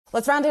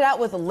Let's round it out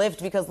with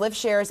Lyft because Lyft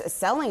shares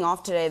selling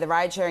off today. The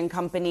ride-sharing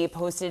company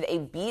posted a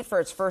beat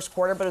for its first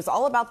quarter, but it was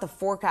all about the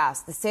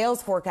forecast, the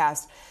sales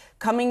forecast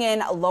coming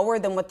in lower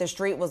than what the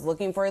street was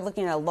looking for,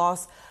 looking at a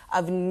loss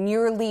of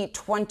nearly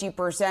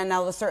 20%.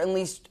 Now,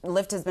 certainly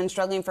Lyft has been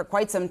struggling for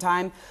quite some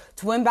time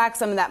to win back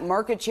some of that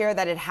market share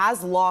that it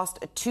has lost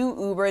to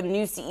Uber. The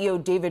new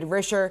CEO, David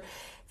Risher,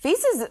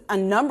 faces a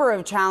number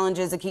of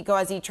challenges, Akiko,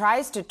 as he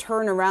tries to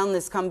turn around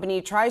this company,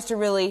 tries to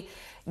really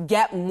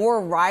get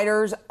more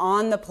riders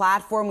on the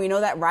platform. We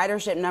know that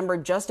ridership number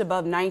just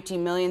above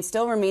 19 million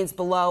still remains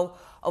below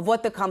of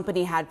what the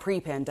company had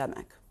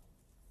pre-pandemic.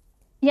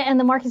 Yeah, and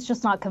the market's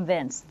just not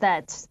convinced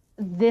that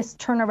this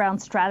turnaround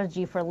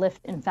strategy for Lyft,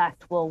 in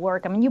fact, will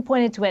work. I mean, you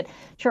pointed to it.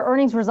 Sure,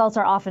 earnings results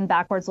are often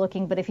backwards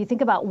looking, but if you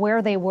think about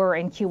where they were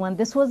in Q1,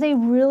 this was a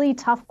really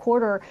tough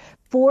quarter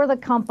for the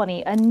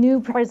company. A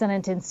new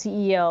president and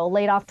CEO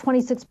laid off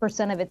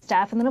 26% of its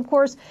staff. And then, of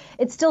course,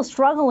 it's still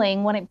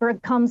struggling when it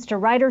comes to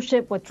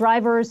ridership with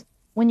drivers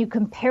when you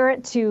compare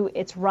it to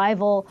its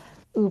rival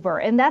Uber.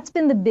 And that's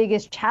been the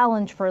biggest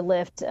challenge for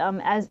Lyft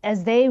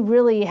as they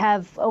really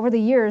have, over the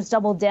years,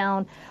 doubled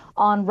down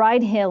on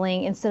ride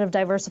hailing instead of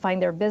diversifying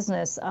their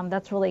business.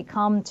 That's really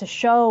come to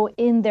show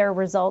in their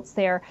results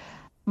there.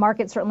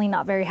 Market certainly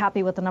not very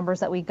happy with the numbers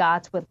that we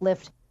got, with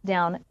Lyft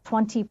down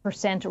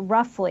 20%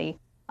 roughly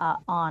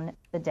on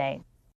the day.